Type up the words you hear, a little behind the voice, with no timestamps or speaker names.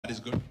is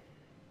good.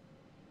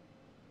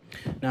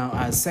 Now,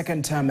 as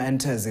second term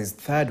enters its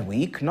third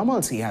week,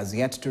 normalcy has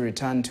yet to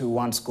return to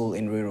one school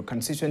in Ruiru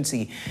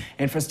constituency.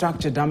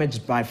 Infrastructure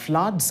damaged by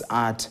floods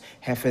at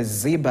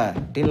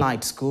Hefeziba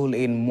Delight School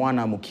in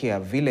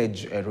Mwanamukia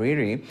village,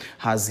 Ruiru,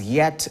 has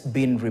yet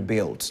been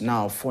rebuilt.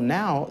 Now, for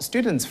now,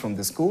 students from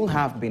the school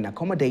have been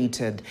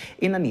accommodated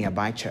in a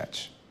nearby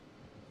church.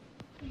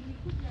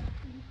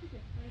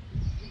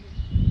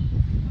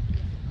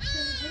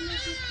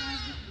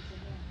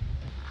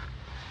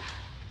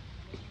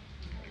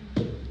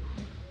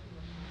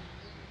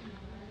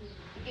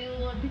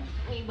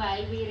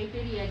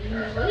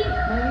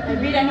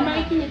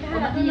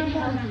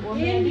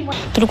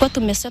 Tulikuwa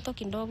tumeseto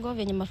kidogo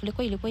venye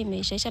mafuriko ilikuwa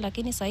imeishaisha,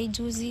 lakini saa hii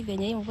juzi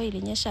venye hii mvua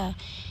ilinyesha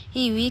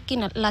hii wiki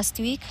na last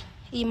week,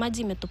 hii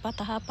maji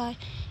imetupata hapa,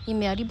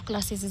 imeharibu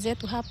classes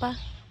zetu hapa.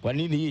 Kwa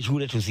nini hii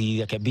shule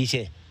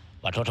tusirekebishe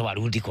watoto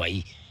warudi kwa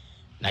hii?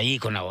 Na hii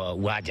iko na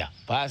uwanja.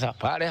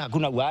 Pale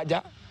hakuna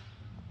uwanja.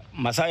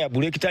 Masaa ya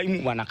break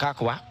time wanakaa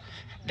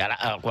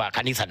kwa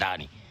kanisa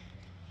ndani.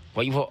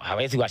 Kwa hivyo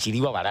hawezi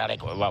washiriwa walale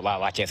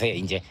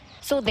wacheze nje.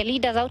 So the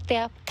leaders out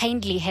there,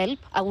 kindly help.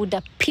 I would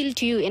appeal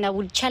to you and I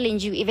would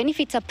challenge you. Even if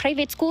it's a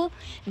private school,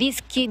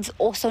 these kids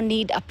also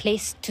need a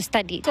place to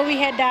study. So we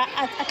had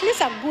at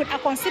least a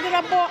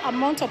considerable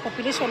amount of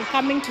population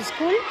coming to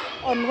school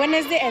on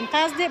Wednesday and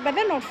Thursday, but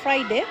then on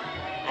Friday,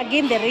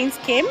 again the rains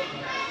came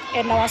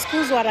and our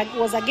schools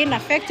was again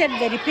affected.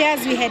 The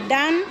repairs we had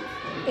done,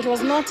 it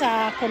was not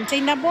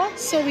containable,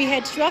 so we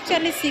had to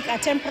actually seek a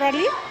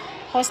temporary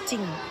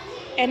hosting.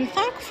 And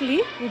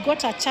thankfully, we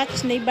got a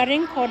church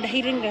neighboring called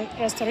Healing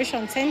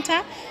Restoration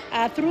Center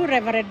through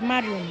Reverend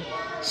Marion.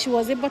 She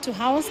was able to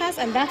house us,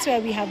 and that's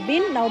where we have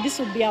been. Now, this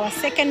will be our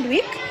second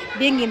week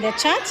being in the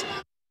church.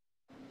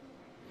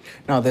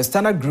 Now, the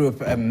Standard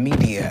Group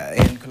Media,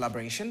 in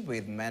collaboration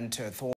with Mentor